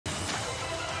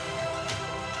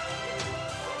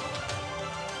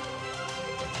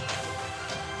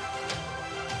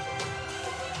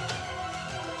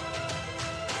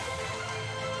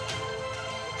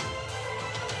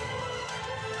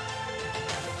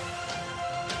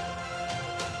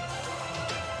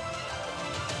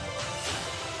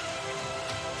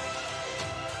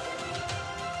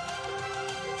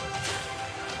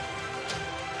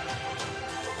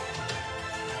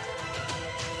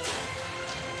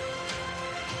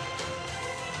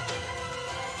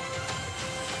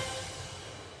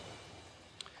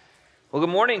Well, good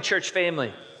morning, church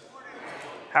family.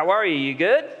 How are you? You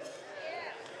good?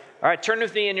 All right, turn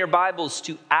with me in your Bibles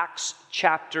to Acts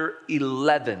chapter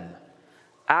 11.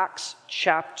 Acts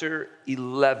chapter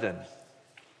 11.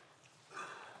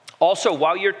 Also,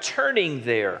 while you're turning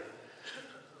there,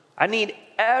 I need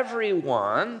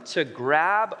everyone to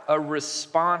grab a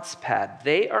response pad.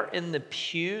 They are in the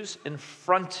pews in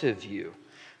front of you.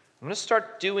 I'm going to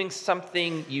start doing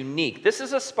something unique. This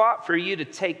is a spot for you to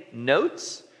take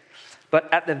notes,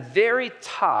 but at the very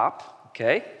top,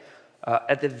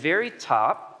 at the very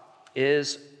top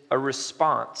is a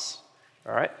response,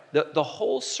 all right? The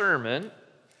whole sermon,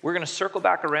 we're going to circle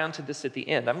back around to this at the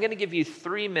end. I'm going to give you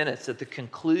 3 minutes at the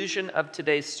conclusion of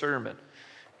today's sermon,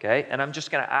 okay? And I'm just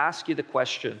going to ask you the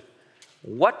question,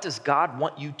 what does God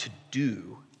want you to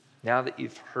do now that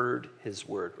you've heard his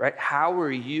word, right? How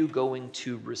are you going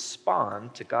to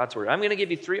respond to God's word? I'm going to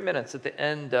give you 3 minutes at the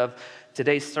end of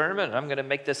today's sermon, and I'm going to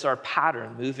make this our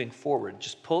pattern moving forward.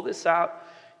 Just pull this out.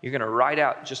 You're going to write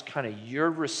out just kind of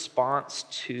your response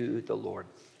to the Lord.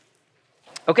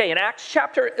 Okay, in Acts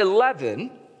chapter 11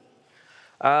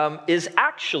 is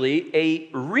actually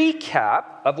a recap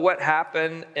of what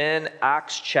happened in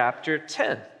Acts chapter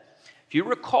 10. If you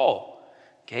recall,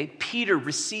 Peter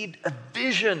received a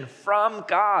vision from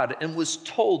God and was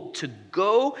told to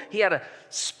go. He had a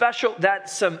special, that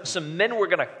some men were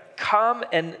going to come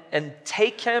and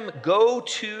take him, go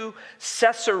to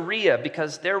Caesarea,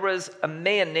 because there was a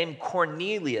man named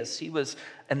Cornelius. He was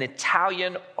an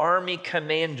Italian army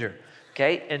commander,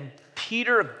 And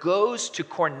Peter goes to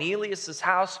Cornelius'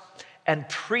 house and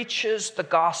preaches the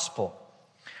gospel,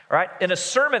 right? In a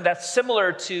sermon that's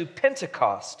similar to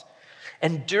Pentecost.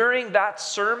 And during that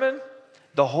sermon,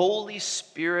 the Holy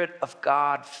Spirit of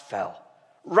God fell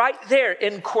right there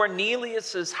in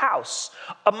Cornelius' house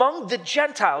among the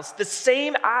Gentiles, the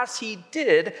same as he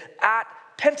did at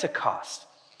Pentecost.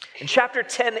 And chapter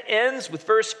 10 ends with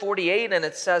verse 48, and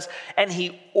it says, "And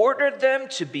he ordered them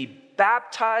to be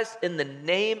baptized in the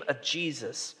name of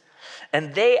Jesus.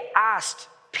 And they asked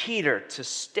Peter to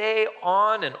stay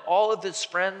on and all of his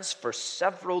friends for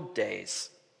several days."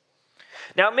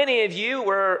 Now, many of you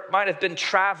might have been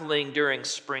traveling during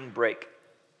spring break.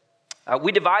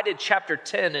 We divided chapter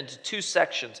 10 into 2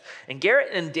 sections, and Garrett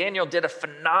and Daniel did a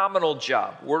phenomenal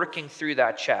job working through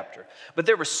that chapter. But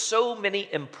there were so many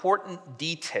important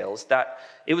details that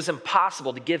it was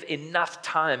impossible to give enough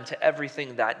time to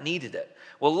everything that needed it.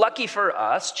 Well, lucky for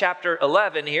us, chapter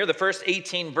 11 here, the first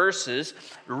 18 verses,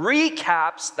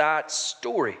 recaps that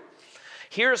story.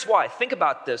 Here's why. Think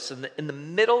about this. In the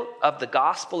middle of the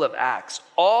Gospel of Acts,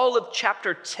 all of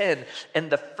chapter 10 and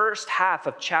the first half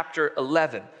of chapter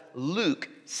 11, Luke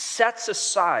sets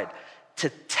aside to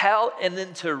tell and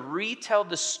then to retell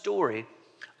the story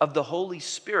of the Holy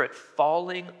Spirit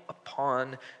falling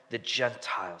upon the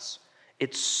Gentiles.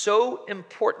 It's so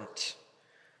important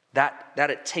that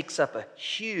it takes up a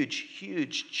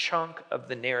huge chunk of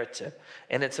the narrative.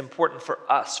 And it's important for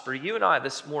us, for you and I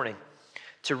this morning,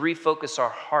 to refocus our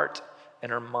heart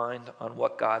and our mind on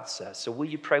what God says. So will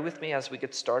you pray with me as we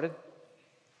get started?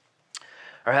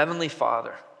 Our Heavenly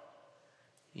Father,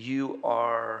 you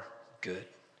are good.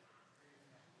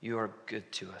 You are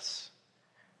good to us.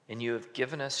 And you have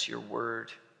given us your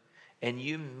word. And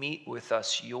you meet with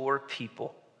us, your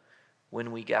people,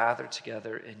 when we gather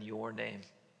together in your name.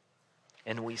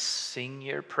 And we sing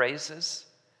your praises.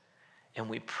 And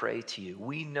we pray to you.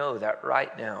 We know that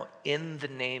right now, in the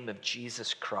name of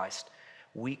Jesus Christ,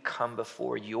 we come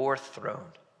before your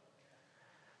throne.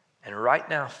 And right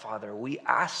now, Father, we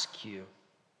ask you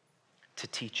to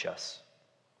teach us.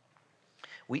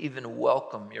 We even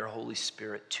welcome your Holy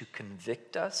Spirit to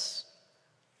convict us,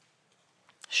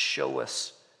 show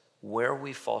us where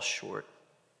we fall short.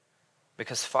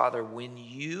 Because, Father, when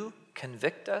you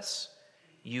convict us,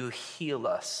 you heal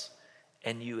us.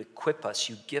 And you equip us,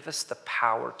 you give us the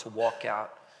power to walk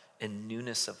out in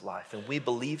newness of life. And we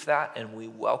believe that and we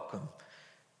welcome.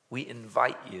 We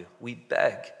invite you, we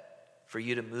beg for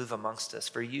you to move amongst us,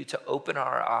 for you to open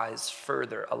our eyes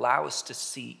further, allow us to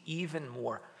see even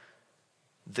more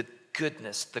the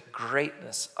goodness, the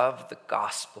greatness of the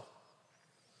gospel,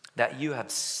 that you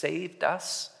have saved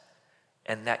us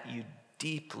and that you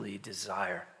deeply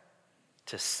desire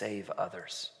to save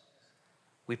others.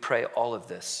 We pray all of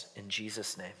this in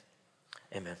Jesus' name.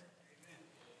 Amen.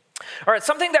 All right,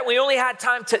 something that we only had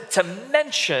time to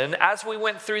mention as we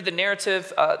went through the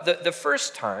narrative the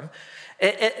first time,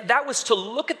 that was to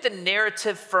look at the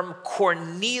narrative from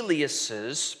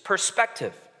Cornelius's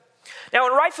perspective. Now,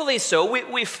 and rightfully so,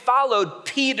 we followed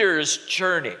Peter's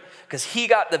journey. because he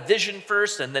got the vision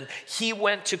first and then he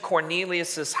went to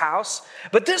Cornelius's house.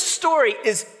 But this story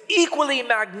is equally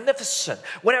magnificent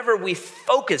whenever we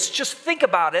focus. Just think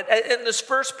about it in this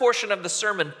first portion of the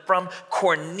sermon from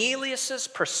Cornelius's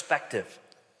perspective.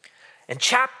 In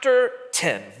chapter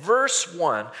 10, verse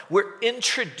 1, we're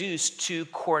introduced to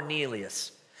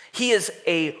Cornelius. He is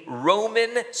a Roman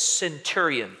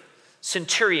centurion.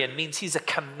 Centurion means he's a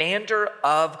commander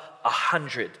of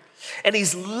 100. And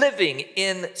he's living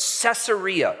in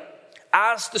Caesarea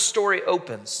as the story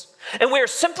opens. And we are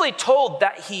simply told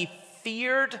that he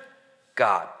feared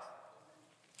God.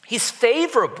 He's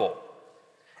favorable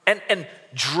and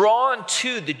drawn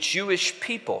to the Jewish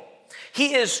people.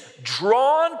 He is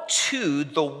drawn to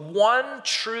the one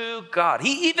true God.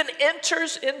 He even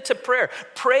enters into prayer,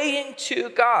 praying to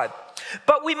God.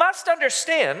 But we must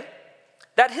understand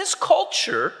that his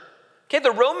culture, okay,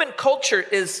 the Roman culture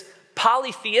is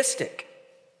polytheistic,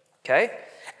 okay?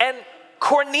 And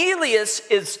Cornelius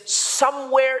is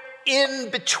somewhere in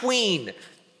between,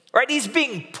 right? He's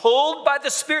being pulled by the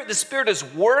Spirit. The Spirit is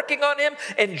working on him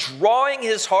and drawing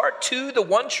his heart to the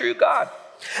one true God.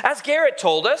 As Garrett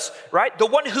told us, right, the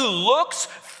one who looks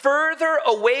further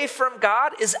away from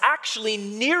God is actually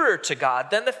nearer to God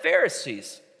than the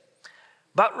Pharisees.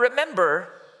 But remember,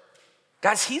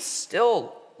 guys, he's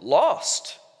still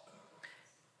lost.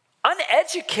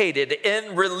 Uneducated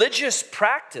in religious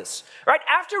practice, right?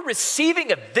 After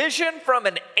receiving a vision from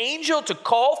an angel to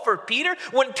call for Peter,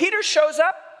 when Peter shows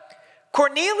up,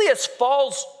 Cornelius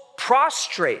falls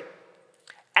prostrate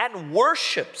and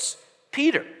worships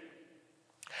Peter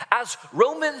as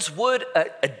Romans would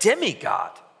a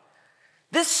demigod.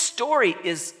 This story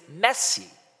is messy.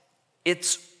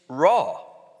 It's raw.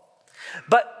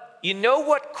 But you know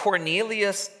what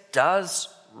Cornelius does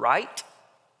right?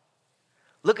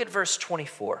 Look at verse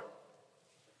 24.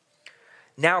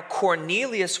 Now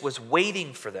Cornelius was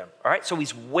waiting for them. All right, so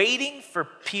he's waiting for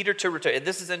Peter to return.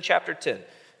 This is in chapter 10, in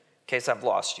case I've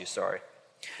lost you, sorry.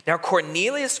 Now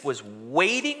Cornelius was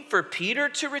waiting for Peter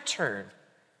to return,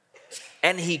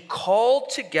 and he called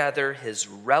together his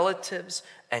relatives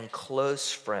and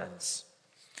close friends.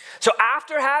 So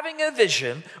after having a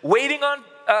vision, waiting on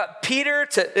Peter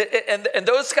and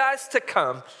those guys to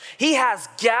come, he has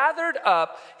gathered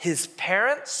up his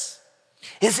parents,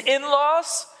 his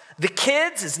in-laws, the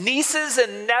kids, his nieces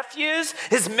and nephews,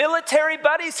 his military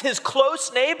buddies, his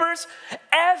close neighbors,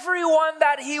 everyone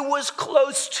that he was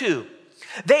close to.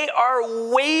 They are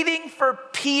waiting for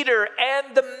Peter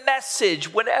and the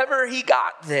message whenever he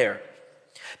got there.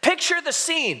 Picture the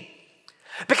scene,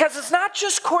 because it's not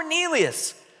just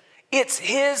Cornelius, it's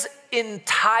his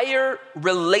entire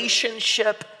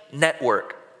relationship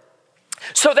network.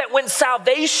 So that when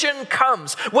salvation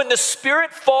comes, when the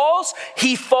Spirit falls,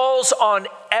 he falls on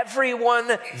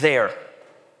everyone there.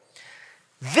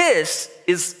 This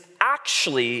is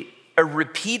actually a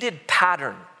repeated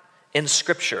pattern in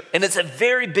Scripture, and it's a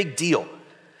very big deal.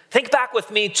 Think back with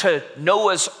me to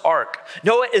Noah's ark.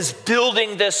 Noah is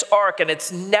building this ark and it's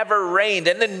never rained.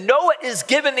 And then Noah is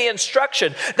given the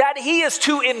instruction that he is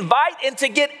to invite and to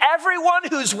get everyone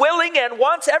who's willing and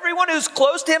wants, everyone who's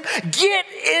close to him, get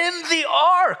in the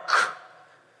ark.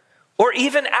 Or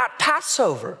even at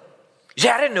Passover.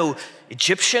 Yeah, I didn't know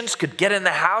Egyptians could get in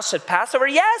the house at Passover.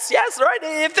 Yes, right.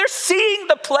 If they're seeing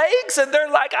the plagues and they're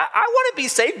like, I want to be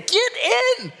saved, get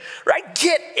in, right?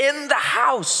 Get in the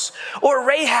house. Or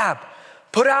Rahab,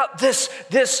 put out this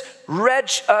red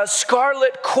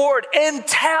scarlet cord and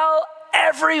tell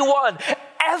everyone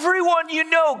you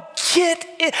know, get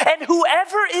in. And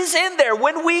whoever is in there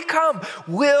when we come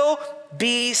will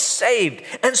be saved.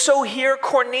 And so here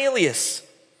Cornelius,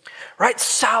 right?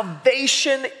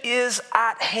 Salvation is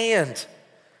at hand.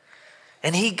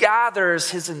 And he gathers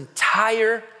his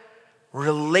entire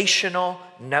relational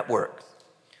network.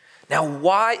 Now,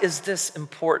 why is this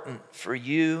important for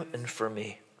you and for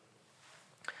me?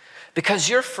 Because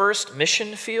your first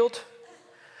mission field,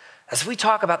 as we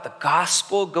talk about the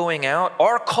gospel going out,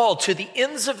 our call to the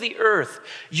ends of the earth,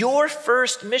 your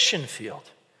first mission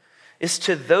field is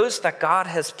to those that God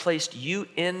has placed you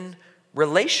in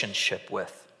relationship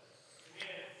with.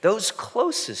 Those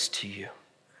closest to you.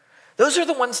 Those are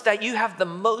the ones that you have the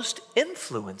most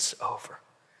influence over.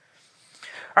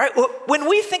 All right, well, when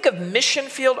we think of mission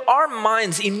field, our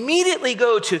minds immediately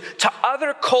go to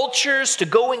other cultures, to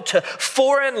going to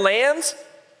foreign lands.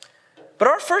 But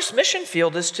our first mission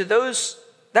field is to those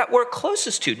that we're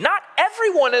closest to. Not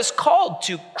everyone is called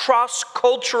to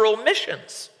cross-cultural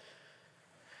missions.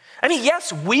 I mean,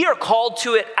 yes, we are called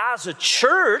to it as a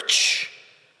church,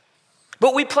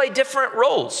 but we play different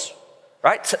roles,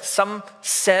 right? Some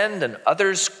send and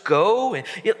others go.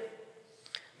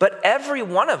 But every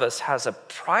one of us has a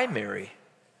primary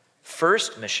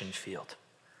first mission field,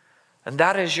 and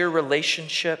that is your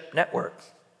relationship network.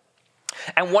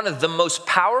 And one of the most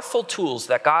powerful tools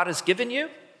that God has given you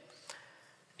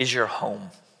is your home.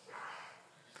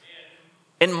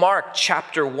 In Mark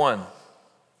chapter 1,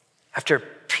 after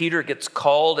Peter gets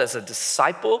called as a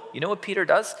disciple, you know what Peter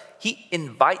does? He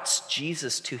invites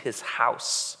Jesus to his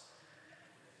house.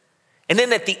 And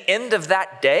then at the end of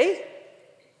that day,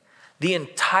 the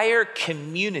entire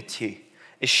community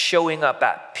is showing up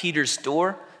at Peter's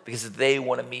door because they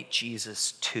want to meet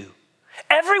Jesus too.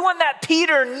 Everyone that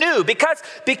Peter knew,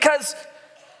 because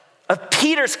of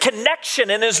Peter's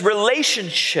connection and his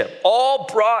relationship, all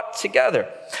brought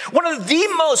together. One of the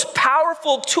most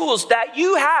powerful tools that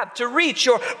you have to reach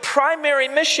your primary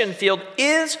mission field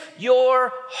is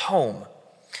your home.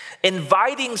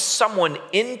 Inviting someone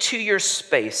into your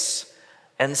space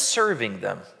and serving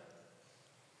them.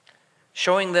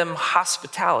 Showing them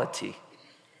hospitality.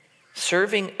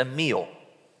 Serving a meal.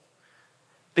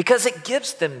 Because it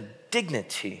gives them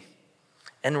dignity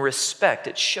and respect.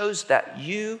 It shows that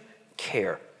you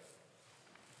care.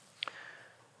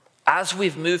 As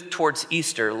we've moved towards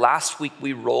Easter, last week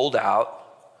we rolled out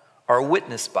our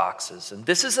witness boxes. And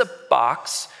this is a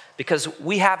box because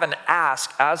we have an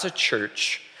ask as a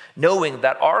church, knowing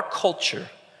that our culture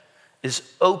is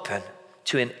open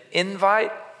to an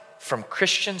invite from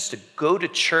Christians to go to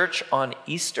church on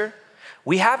Easter.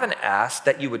 We have an ask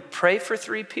that you would pray for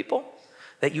 3 people,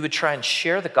 that you would try and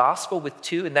share the gospel with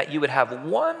 2, and that you would have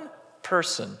one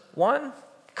person, one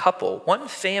couple, one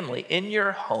family in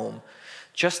your home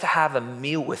just to have a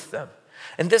meal with them.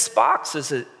 And this box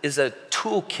is a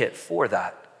toolkit for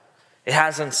that. It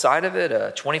has inside of it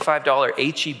a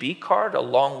 $25 HEB card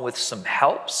along with some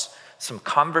helps, some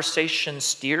conversation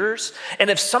steerers.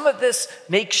 And if some of this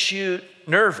makes you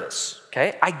nervous,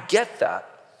 okay, I get that.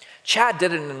 Chad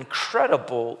did an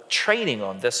incredible training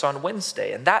on this on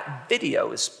Wednesday, and that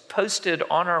video is posted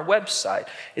on our website.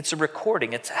 It's a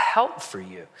recording. It's a help for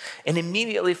you. And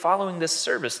immediately following this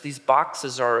service, these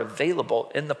boxes are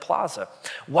available in the plaza.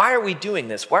 Why are we doing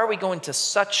this? Why are we going to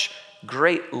such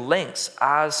great lengths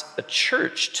as a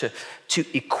church to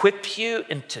equip you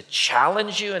and to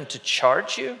challenge you and to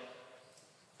charge you?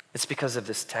 It's because of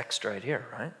this text right here,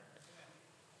 right?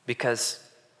 Because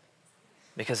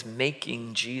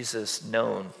making Jesus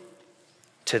known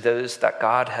to those that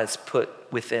God has put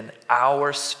within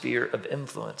our sphere of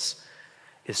influence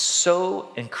is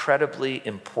so incredibly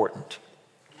important.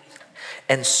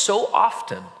 And so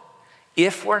often,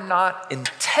 if we're not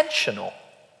intentional,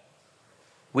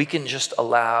 we can just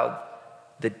allow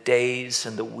the days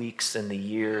and the weeks and the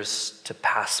years to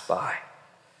pass by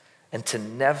and to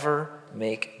never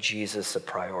make Jesus a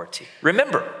priority.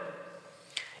 Remember,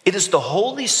 it is the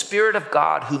Holy Spirit of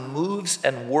God who moves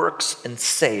and works and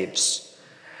saves.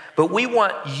 But we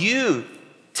want you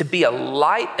to be a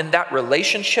light in that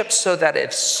relationship so that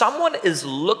if someone is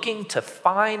looking to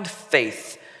find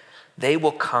faith, they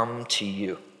will come to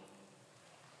you.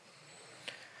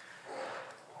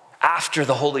 After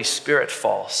the Holy Spirit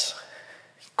falls,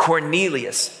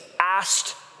 Cornelius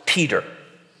asked Peter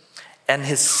and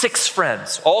his 6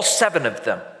 friends, all 7 of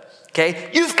them, okay,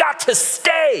 you've got to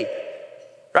stay.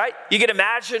 Right? You can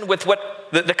imagine with what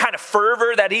the kind of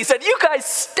fervor that he said, you guys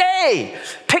stay.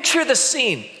 Picture the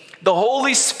scene. The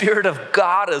Holy Spirit of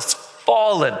God has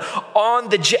fallen on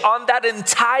that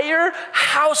entire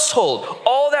household,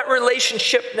 all that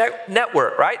relationship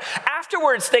network, right?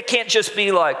 Afterwards, they can't just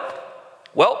be like,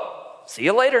 well, see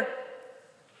you later.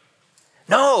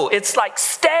 No, it's like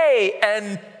stay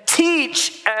and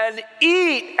teach and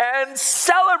eat and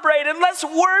celebrate and let's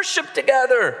worship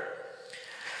together.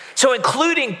 So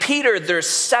including Peter, there's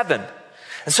 7.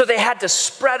 And so they had to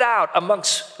spread out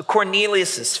amongst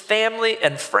Cornelius' family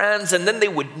and friends, and then they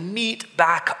would meet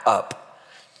back up.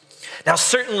 Now,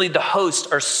 certainly the hosts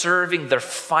are serving their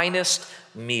finest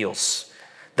meals,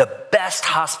 the best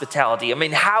hospitality. I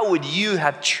mean, how would you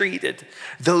have treated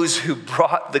those who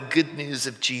brought the good news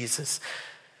of Jesus?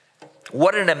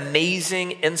 What an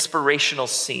amazing, inspirational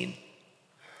scene.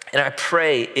 And I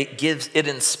pray it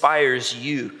inspires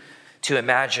you to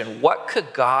imagine what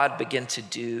could God begin to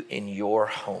do in your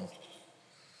home.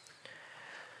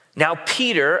 Now,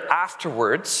 Peter,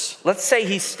 afterwards, let's say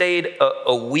he stayed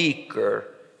a week or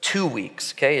 2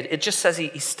 weeks, okay? It just says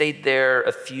he stayed there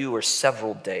a few or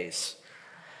several days.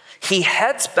 He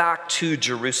heads back to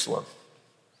Jerusalem.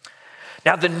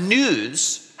 Now, the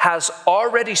news has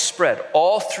already spread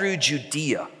all through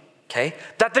Judea, okay,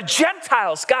 that the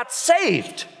Gentiles got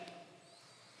saved.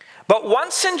 But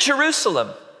once in Jerusalem,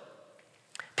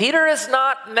 Peter is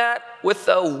not met with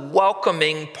a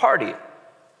welcoming party.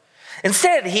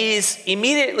 Instead, he's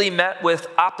immediately met with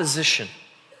opposition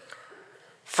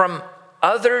from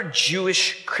other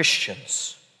Jewish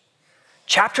Christians.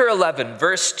 Chapter 11,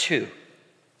 verse 2.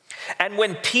 And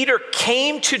when Peter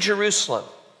came to Jerusalem,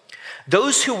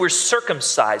 those who were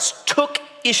circumcised took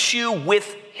issue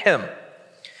with him,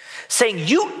 saying,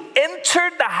 "You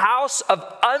entered the house of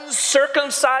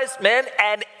uncircumcised men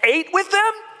and ate with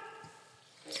them?"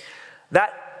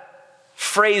 That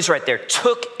phrase right there,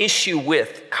 "took issue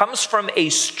with," comes from a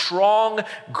strong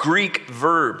Greek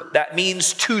verb that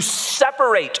means to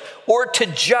separate or to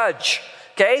judge.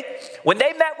 Okay? When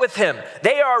they met with him,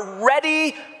 they are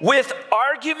ready with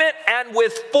argument and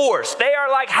with force. They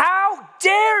are like, "How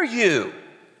dare you?"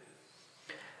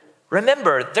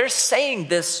 Remember, they're saying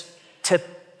this to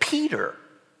Peter,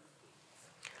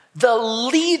 the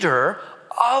leader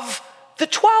of the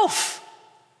 12.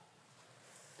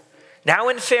 Now,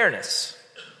 in fairness,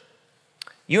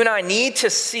 you and I need to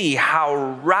see how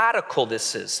radical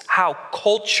this is, how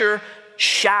culture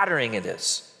shattering it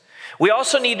is. We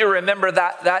also need to remember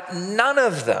that none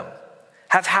of them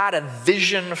have had a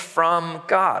vision from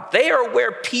God. They are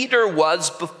where Peter was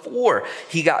before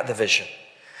he got the vision.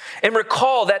 And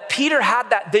recall that Peter had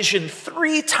that vision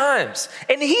 3 times.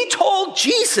 And he told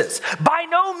Jesus, "By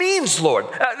no means, Lord,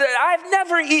 I've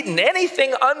never eaten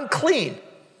anything unclean."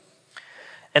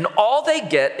 And all they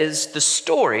get is the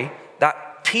story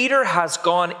that Peter has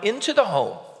gone into the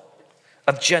home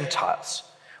of Gentiles,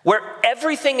 where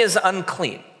everything is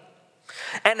unclean,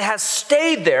 and has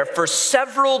stayed there for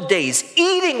several days,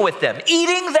 eating with them,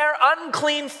 eating their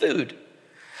unclean food.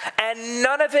 And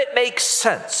none of it makes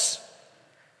sense.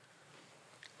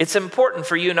 It's important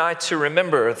for you and I to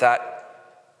remember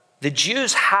that the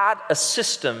Jews had a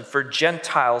system for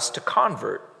Gentiles to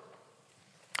convert.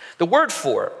 The word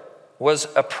for it was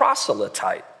a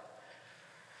proselyte.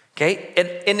 Okay?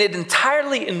 And it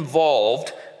entirely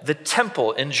involved the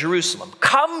temple in Jerusalem.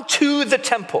 Come to the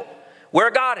temple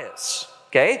where God is.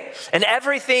 Okay? And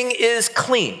everything is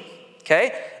clean.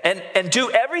 Okay? And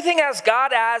do everything as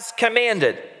God has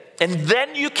commanded. And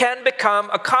then you can become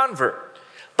a convert.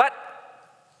 But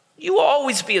you will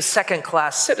always be a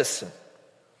second-class citizen.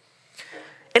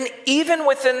 And even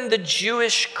within the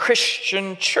Jewish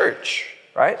Christian church,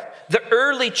 right? The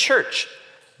early church,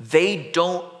 they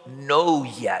don't know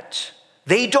yet.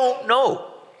 They don't know.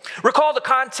 Recall the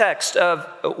context of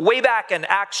way back in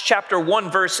Acts chapter 1,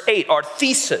 verse 8, our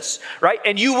thesis, right?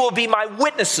 And you will be my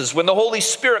witnesses when the Holy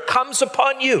Spirit comes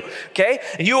upon you, okay?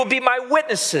 And you will be my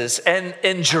witnesses and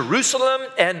in Jerusalem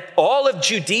and all of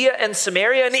Judea and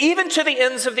Samaria and even to the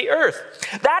ends of the earth.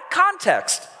 That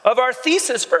context of our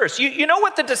thesis verse, you know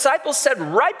what the disciples said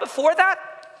right before that?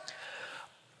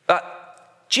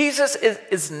 Jesus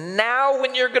is now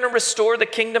when you're going to restore the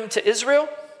kingdom to Israel.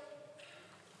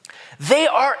 They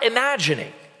are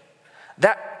imagining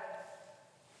that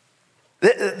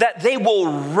they will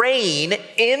reign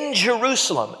in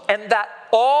Jerusalem and that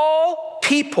all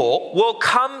people will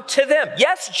come to them.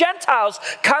 Yes, Gentiles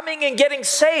coming and getting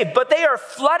saved, but they are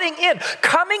flooding in,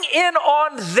 coming in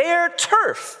on their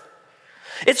turf.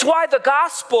 It's why the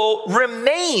gospel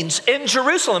remains in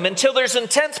Jerusalem until there's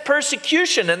intense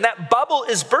persecution and that bubble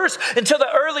is burst, until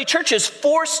the early church is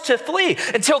forced to flee,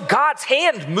 until God's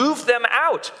hand moved them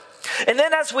out. And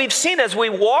then as we've seen, as we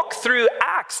walk through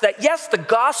Acts, that yes, the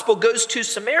gospel goes to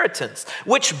Samaritans,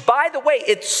 which by the way,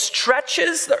 it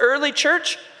stretches the early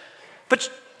church, but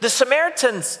the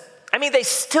Samaritans, they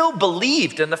still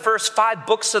believed in the first 5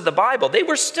 books of the Bible. They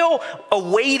were still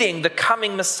awaiting the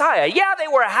coming Messiah. Yeah, they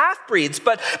were half-breeds,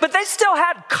 but they still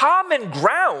had common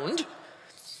ground.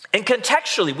 And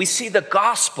contextually, we see the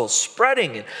gospel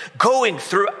spreading and going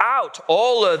throughout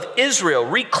all of Israel,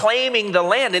 reclaiming the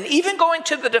land, and even going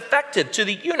to the defective, to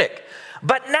the eunuch.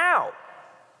 But now,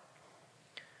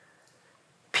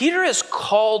 Peter is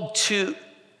called to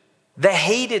the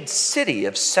hated city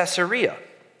of Caesarea,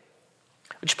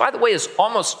 which, by the way, is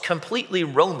almost completely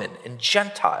Roman and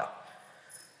Gentile,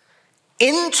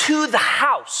 into the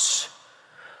house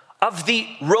of the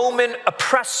Roman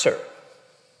oppressor,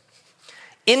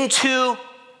 into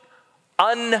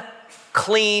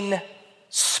unclean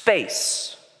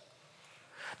space.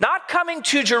 Not coming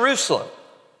to Jerusalem,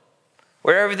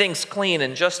 where everything's clean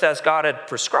and just as God had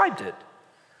prescribed it,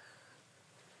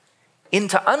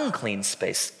 into unclean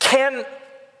space. Can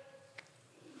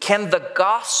the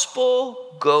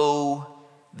gospel go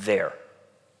there?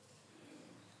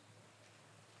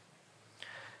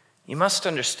 You must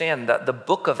understand that the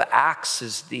book of Acts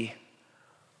is the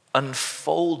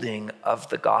unfolding of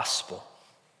the gospel.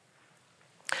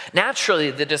 Naturally,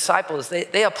 the disciples,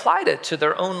 they applied it to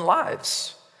their own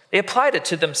lives. They applied it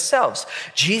to themselves.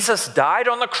 Jesus died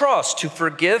on the cross to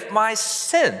forgive my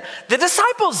sin. The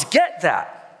disciples get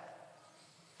that.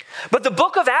 But the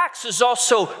book of Acts is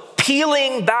also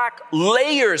peeling back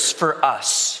layers for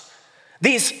us.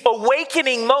 These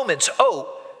awakening moments.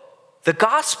 Oh, the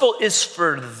gospel is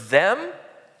for them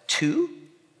too?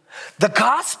 The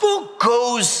gospel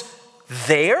goes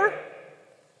there?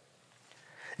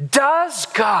 Does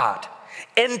God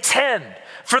intend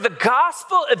for the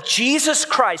gospel of Jesus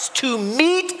Christ to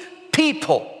meet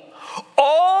people,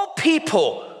 all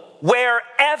people,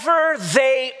 wherever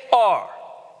they are,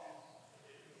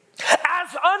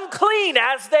 as unclean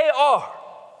as they are?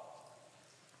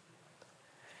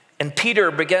 And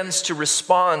Peter begins to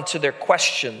respond to their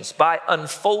questions by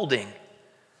unfolding.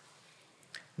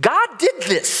 God did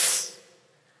this.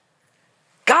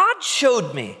 God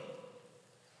showed me.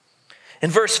 In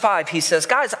verse 5, he says,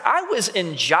 guys, I was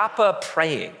in Joppa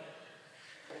praying,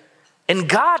 and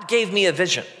God gave me a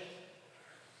vision.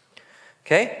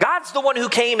 Okay? God's the one who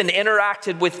came and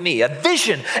interacted with me, a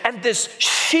vision. And this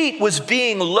sheet was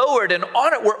being lowered, and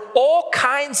on it were all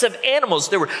kinds of animals.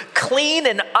 There were clean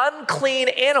and unclean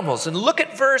animals. And look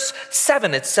at verse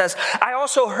 7. It says, I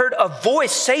also heard a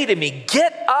voice say to me,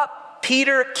 get up,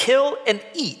 Peter, kill and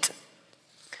eat.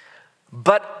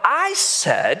 But I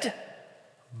said,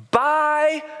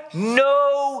 by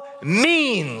no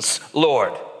means,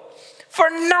 Lord. For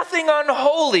nothing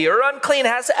unholy or unclean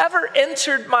has ever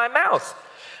entered my mouth.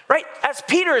 Right? As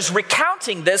Peter is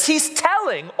recounting this, he's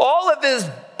telling all of his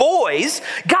boys,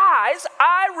 guys,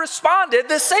 I responded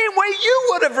the same way you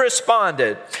would have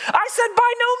responded. I said,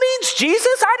 by no means,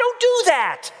 Jesus, I don't do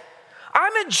that.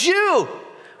 I'm a Jew.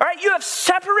 All right? You have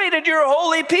separated your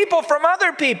holy people from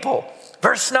other people.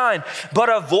 Verse 9, but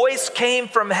a voice came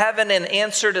from heaven and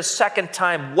answered a second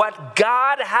time, what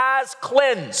God has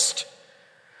cleansed,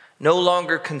 no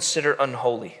longer consider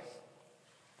unholy.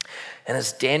 And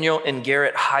as Daniel and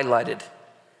Garrett highlighted,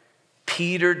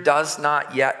 Peter does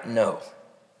not yet know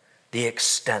the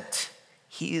extent.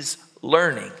 He's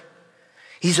learning.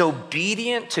 He's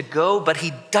obedient to go, but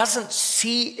he doesn't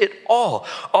see it all.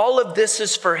 All of this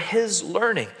is for his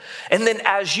learning. And then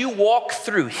as you walk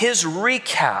through his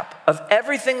recap of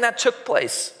everything that took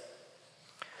place,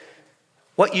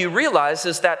 what you realize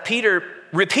is that Peter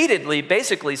repeatedly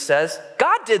basically says,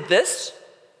 God did this.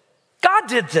 God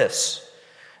did this.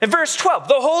 In verse 12,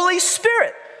 the Holy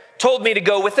Spirit told me to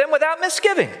go with them without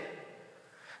misgiving.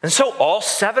 And so all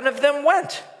 7 of them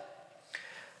went.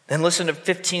 Then listen to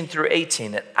 15 through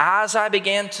 18. And as I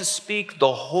began to speak,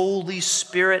 the Holy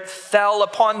Spirit fell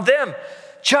upon them,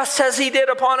 just as he did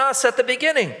upon us at the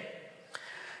beginning.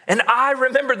 And I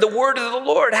remembered the word of the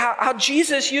Lord, how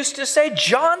Jesus used to say,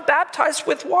 John baptized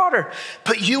with water,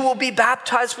 but you will be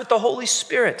baptized with the Holy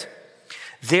Spirit.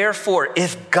 Therefore,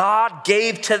 if God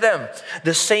gave to them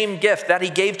the same gift that he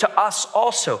gave to us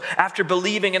also after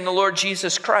believing in the Lord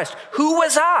Jesus Christ, who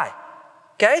was I?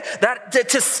 Okay,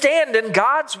 to stand in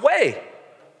God's way.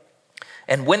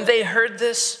 And when they heard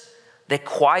this, they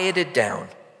quieted down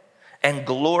and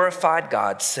glorified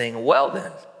God, saying, well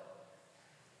then,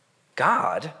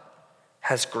 God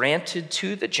has granted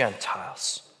to the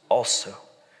Gentiles also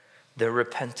the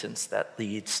repentance that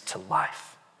leads to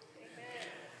life. Amen.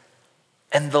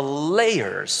 And the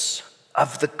layers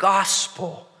of the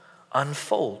gospel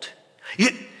unfold.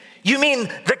 You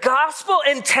mean the gospel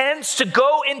intends to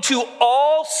go into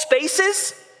all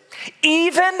spaces,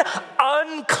 even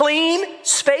unclean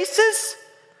spaces?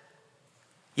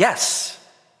 Yes.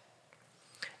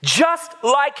 Just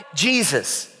like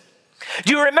Jesus.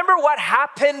 Do you remember what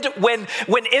happened when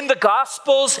in the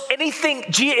Gospels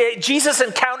Jesus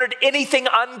encountered anything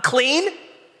unclean?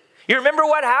 You remember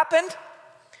what happened?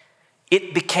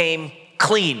 It became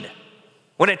clean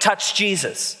when it touched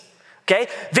Jesus. Okay?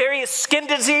 Various skin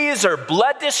disease or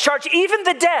blood discharge, even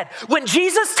the dead. When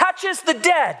Jesus touches the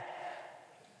dead,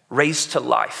 raised to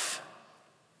life.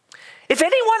 If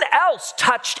anyone else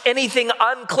touched anything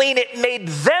unclean, it made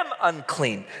them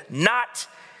unclean, not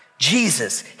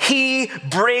Jesus. He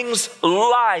brings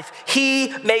life.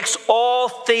 He makes all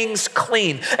things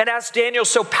clean. And as Daniel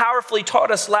so powerfully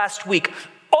taught us last week,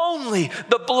 only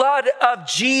the blood of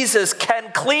Jesus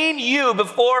can clean you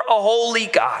before a holy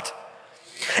God.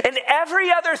 And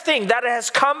every other thing that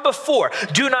has come before,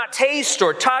 do not taste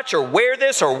or touch or wear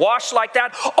this or wash like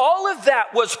that, all of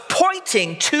that was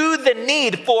pointing to the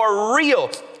need for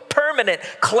real, permanent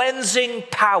cleansing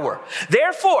power.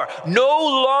 Therefore, no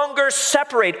longer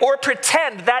separate or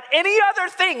pretend that any other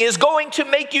thing is going to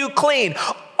make you clean.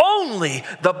 Only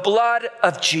the blood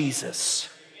of Jesus.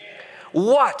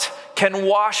 What can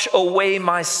wash away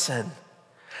my sin?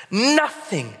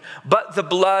 Nothing but the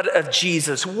blood of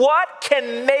Jesus. What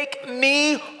can make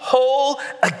me whole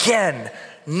again?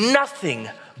 Nothing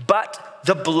but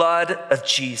the blood of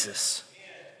Jesus.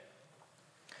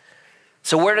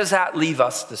 So where does that leave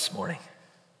us this morning?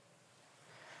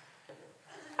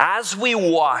 As we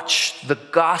watch the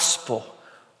gospel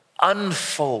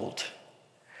unfold,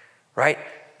 right?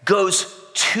 Goes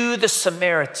to the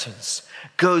Samaritans,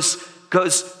 goes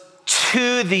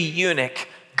to the eunuch,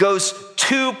 goes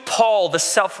to Paul, the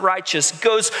self-righteous,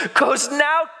 goes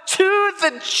now to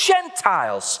the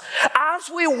Gentiles.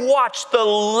 As we watch the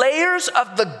layers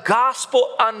of the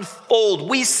gospel unfold,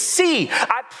 we see,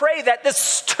 I pray that this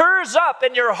stirs up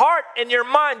in your heart and your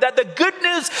mind that the good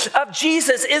news of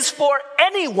Jesus is for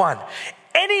anyone,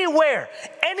 anywhere,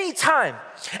 anytime,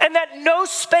 and that no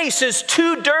space is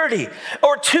too dirty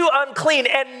or too unclean,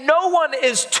 and no one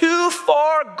is too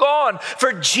far gone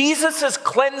for Jesus'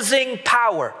 cleansing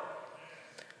power.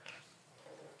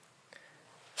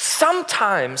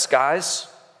 Sometimes, guys,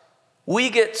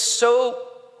 we get so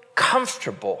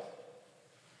comfortable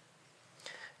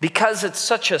because it's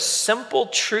such a simple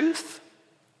truth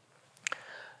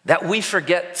that we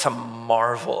forget to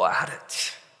marvel at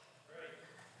it.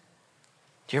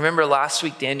 Do you remember last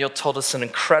week Daniel told us an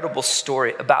incredible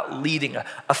story about leading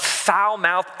a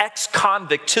foul-mouthed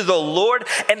ex-convict to the Lord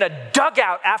in a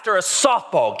dugout after a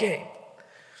softball game?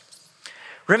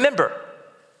 Remember,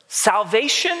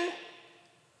 salvation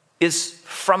is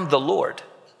from the Lord.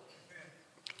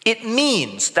 It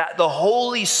means that the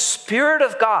Holy Spirit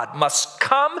of God must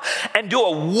come and do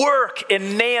a work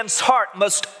in man's heart,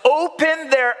 must open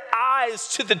their eyes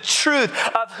to the truth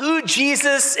of who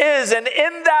Jesus is, and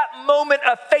in that moment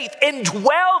of faith,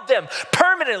 indwell them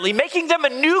permanently, making them a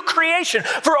new creation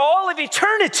for all of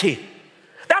eternity.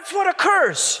 That's what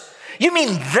occurs. You mean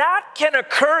that can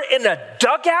occur in a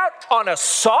dugout on a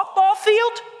softball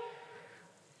field?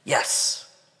 Yes,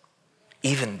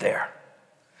 even there.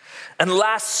 And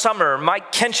last summer,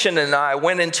 Mike Kenshin and I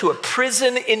went into a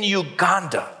prison in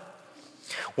Uganda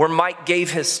where Mike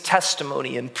gave his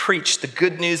testimony and preached the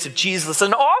good news of Jesus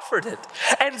and offered it.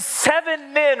 And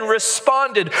 7 men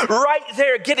responded right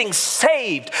there, getting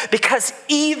saved, because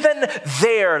even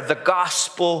there the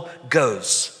gospel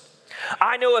goes.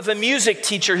 I know of a music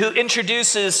teacher who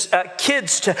introduces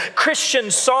kids to Christian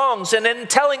songs, and in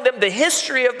telling them the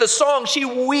history of the song, she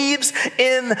weaves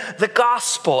in the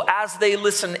gospel as they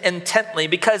listen intently,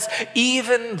 because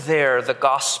even there the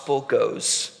gospel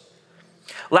goes.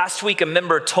 Last week, a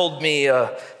member told me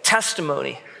a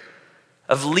testimony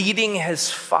of leading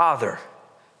his father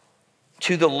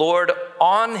to the Lord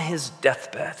on his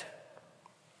deathbed.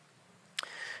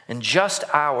 And just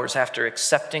hours after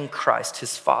accepting Christ,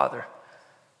 his father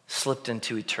slipped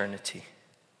into eternity.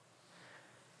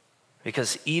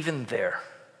 Because even there,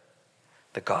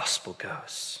 the gospel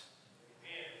goes.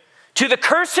 To the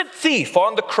cursed thief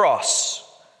on the cross,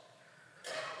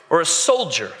 or a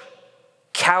soldier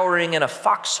cowering in a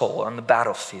foxhole on the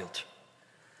battlefield.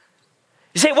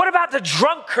 You say, what about the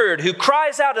drunkard who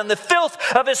cries out in the filth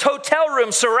of his hotel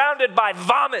room surrounded by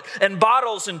vomit and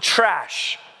bottles and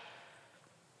trash?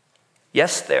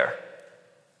 Yes, there.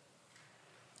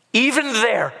 Even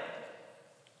there.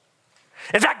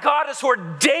 In fact, God has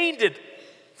ordained it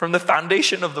from the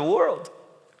foundation of the world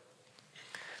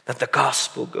that the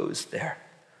gospel goes there.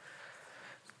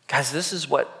 Guys, this is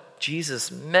what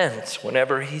Jesus meant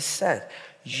whenever he said,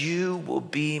 "You will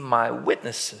be my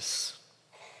witnesses,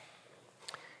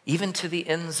 even to the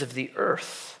ends of the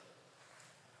earth."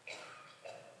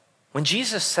 When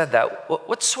Jesus said that,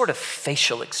 what sort of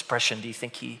facial expression do you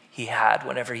think he had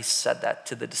whenever he said that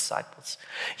to the disciples?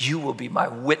 You will be my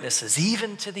witnesses,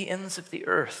 even to the ends of the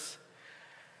earth.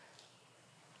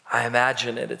 I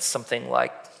imagine it's something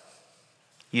like,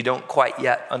 you don't quite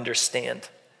yet understand,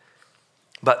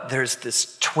 but there's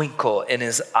this twinkle in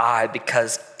his eye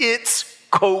because it's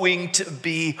going to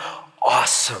be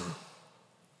awesome.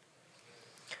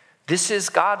 This is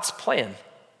God's plan.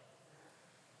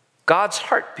 God's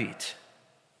heartbeat,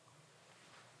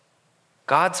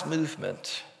 God's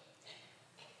movement.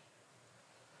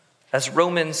 As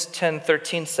Romans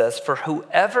 10:13 says, "For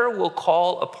whoever will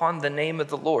call upon the name of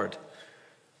the Lord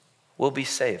will be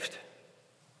saved."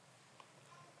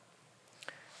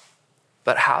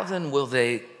 But how then will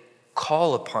they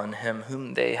call upon him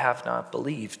whom they have not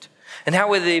believed? And how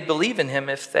will they believe in him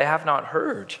if they have not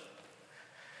heard?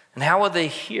 And how will they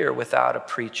hear without a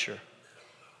preacher?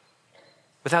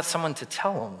 Without someone to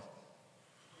tell them?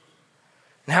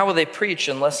 And how will they preach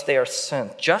unless they are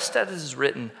sent? Just as it is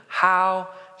written,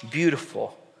 how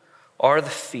beautiful are the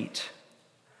feet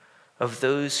of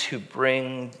those who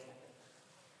bring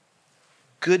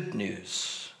good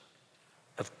news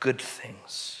of good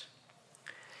things.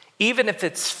 Even if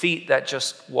it's feet that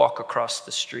just walk across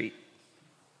the street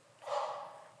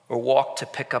or walk to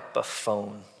pick up a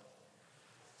phone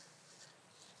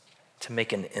to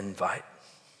make an invite.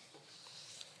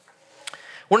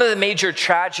 One of the major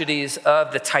tragedies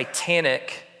of the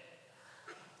Titanic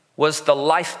was the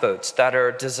lifeboats that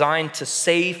are designed to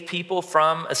save people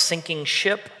from a sinking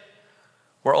ship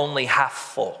were only half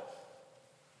full.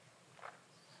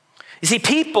 You see,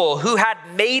 people who had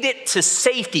made it to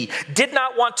safety did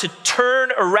not want to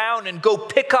turn around and go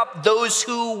pick up those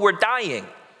who were dying.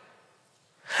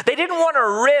 They didn't want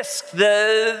to risk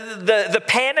the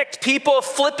panicked people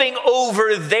flipping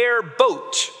over their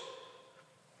boat.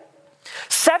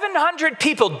 700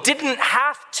 people didn't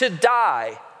have to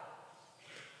die,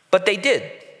 but they did.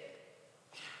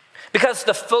 Because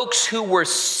the folks who were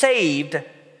saved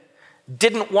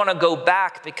didn't want to go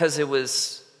back because it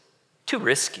was too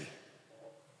risky.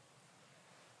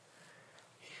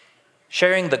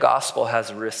 Sharing the gospel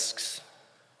has risks.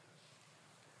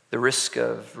 The risk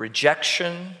of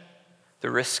rejection, the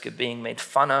risk of being made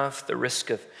fun of, the risk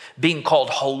of being called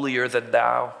holier than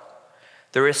thou,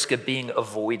 the risk of being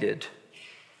avoided,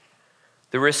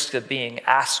 the risk of being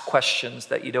asked questions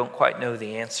that you don't quite know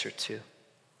the answer to.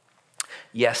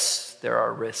 Yes, there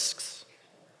are risks.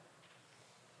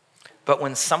 But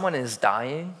when someone is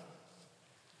dying,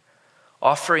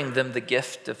 offering them the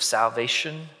gift of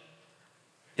salvation,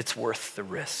 it's worth the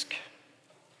risk.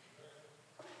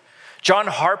 John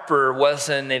Harper was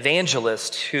an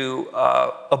evangelist who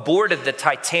aborted the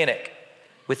Titanic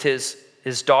with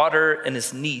his daughter and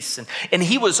his niece. And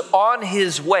he was on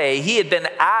his way. He had been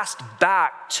asked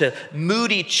back to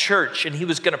Moody Church, and he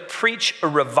was going to preach a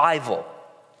revival.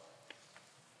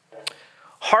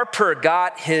 Harper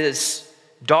got his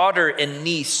daughter and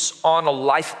niece on a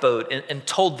lifeboat and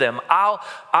told them,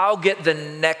 I'll get the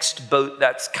next boat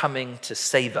that's coming to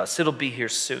save us. It'll be here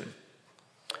soon.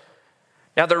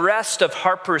 Now, the rest of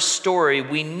Harper's story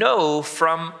we know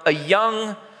from a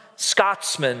young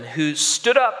Scotsman who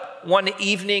stood up one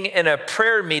evening in a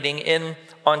prayer meeting in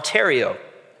Ontario.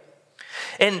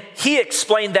 And he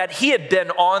explained that he had been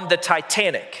on the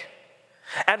Titanic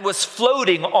and was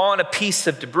floating on a piece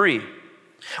of debris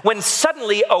when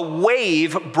suddenly a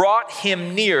wave brought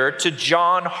him near to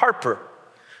John Harper,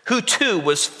 who too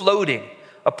was floating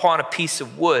upon a piece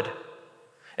of wood.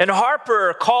 And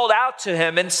Harper called out to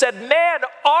him and said, "Man,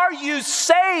 are you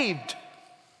saved?"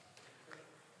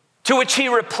 To which he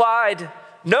replied,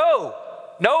 No,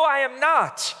 I am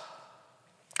not."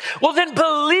 "Well, then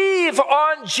believe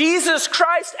on Jesus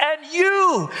Christ and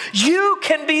you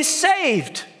can be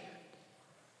saved."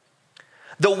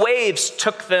 The waves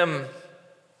took them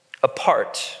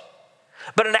apart.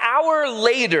 But an hour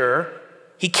later,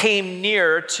 he came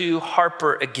near to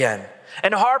Harper again.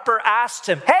 And Harper asked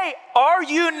him, "Hey, are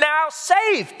you now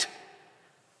saved?"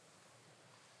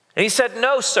 And he said,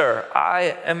 "No, sir,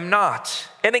 I am not."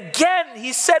 And again,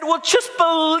 he said, "Well, just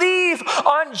believe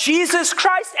on Jesus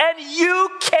Christ and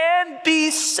you can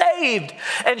be saved."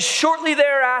 And shortly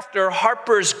thereafter,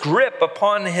 Harper's grip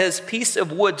upon his piece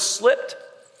of wood slipped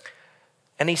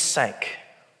and he sank.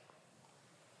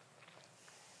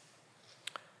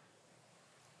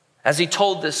 As he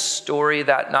told this story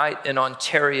that night in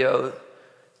Ontario,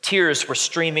 tears were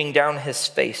streaming down his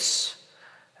face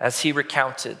as he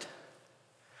recounted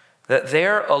that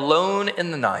there alone in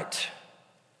the night,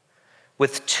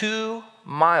 with 2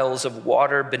 miles of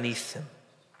water beneath him,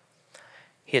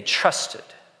 he had trusted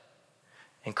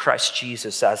in Christ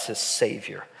Jesus as his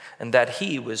Savior, and that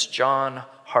he was John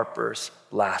Harper's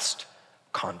last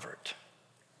convert.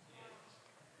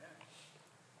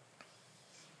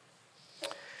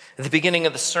 At the beginning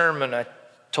of the sermon, I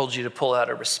told you to pull out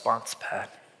a response pad.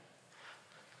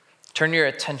 Turn your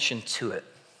attention to it.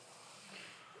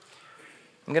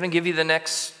 I'm going to give you the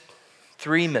next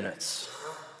 3 minutes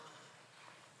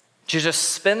to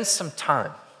just spend some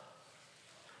time.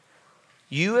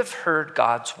 You have heard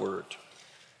God's word,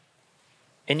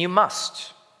 and you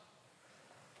must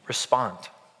respond.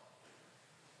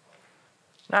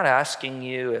 I'm not asking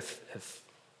you if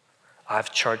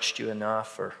I've charged you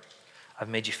enough or I've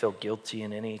made you feel guilty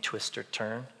in any twist or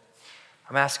turn.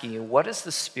 I'm asking you, what is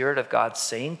the Spirit of God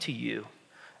saying to you,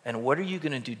 and what are you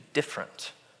going to do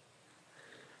different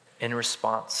in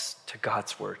response to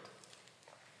God's word?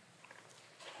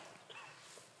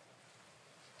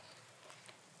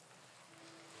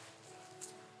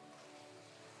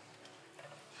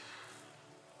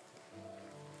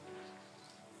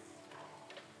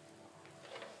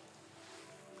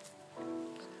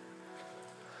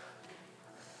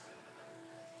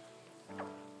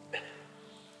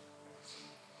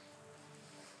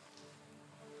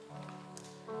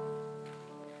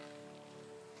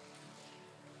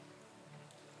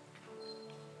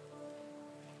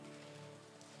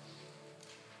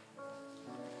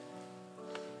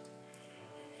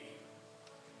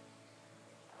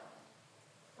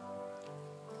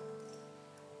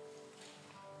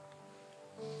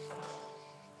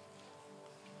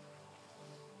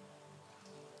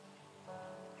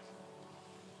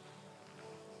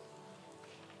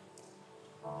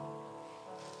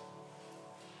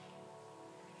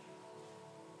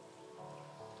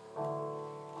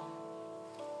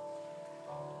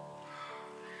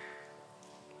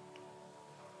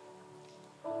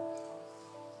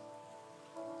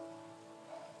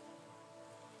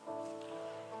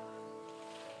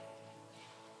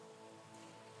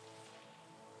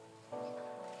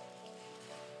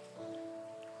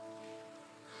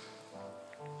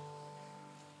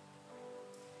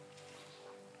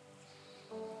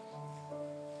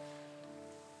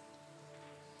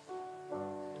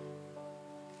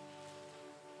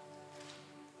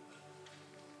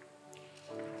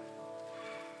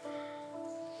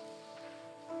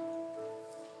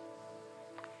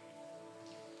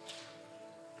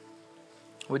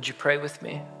 Would you pray with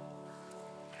me?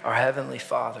 Our Heavenly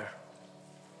Father,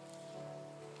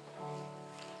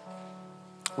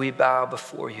 we bow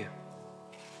before you,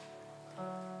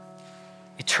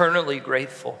 eternally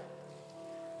grateful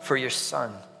for your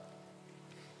Son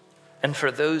and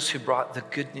for those who brought the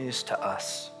good news to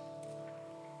us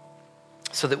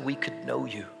so that we could know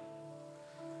you,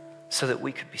 so that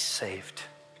we could be saved.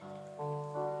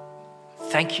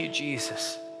 Thank you,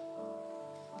 Jesus,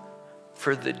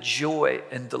 for the joy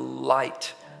and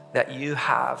delight that you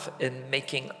have in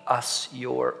making us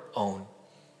your own.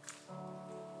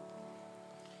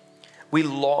 We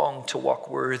long to walk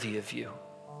worthy of you.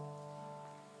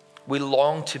 We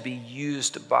long to be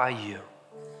used by you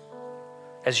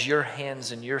as your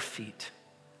hands and your feet,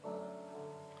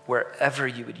 wherever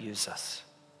you would use us.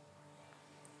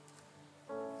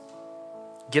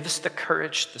 Give us the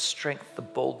courage, the strength, the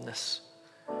boldness.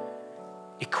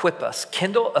 Equip us,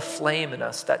 kindle a flame in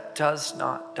us that does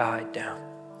not die down.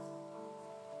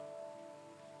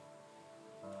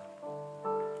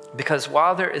 Because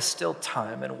while there is still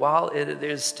time and while it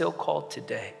is still called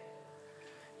today,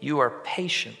 you are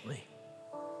patiently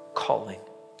calling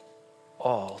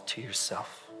all to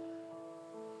yourself.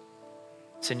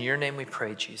 It's in your name we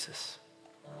pray, Jesus.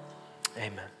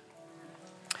 Amen.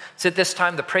 So at this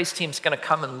time, the praise team's going to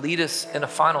come and lead us in a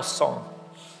final song.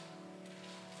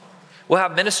 We'll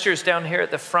have ministers down here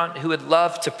at the front who would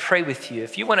love to pray with you.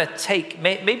 If you want to take,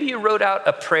 maybe you wrote out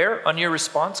a prayer on your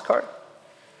response card.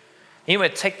 You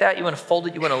want to take that, you want to fold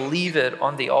it, you want to leave it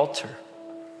on the altar.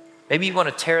 Maybe you want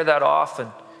to tear that off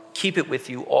and keep it with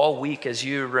you all week as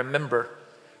you remember,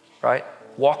 right?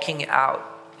 Walking out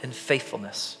in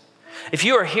faithfulness. If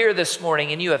you are here this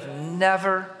morning and you have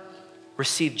never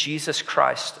received Jesus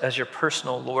Christ as your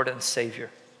personal Lord and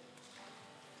Savior,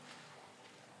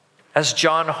 as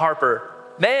John Harper,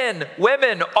 men,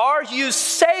 women, are you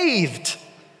saved?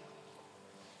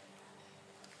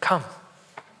 Come.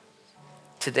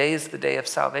 Today is the day of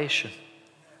salvation.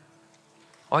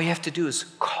 All you have to do is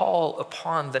call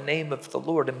upon the name of the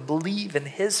Lord and believe in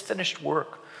his finished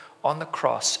work on the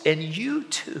cross, and you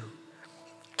too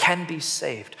can be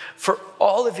saved for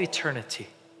all of eternity.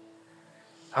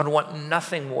 I would want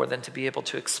nothing more than to be able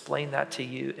to explain that to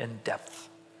you in depth.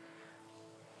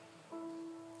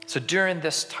 So during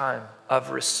this time of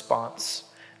response,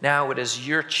 now it is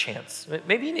your chance.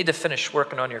 Maybe you need to finish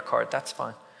working on your card, that's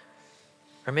fine.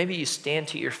 Or maybe you stand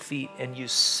to your feet and you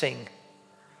sing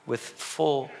with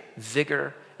full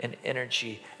vigor and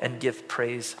energy and give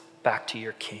praise back to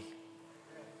your King.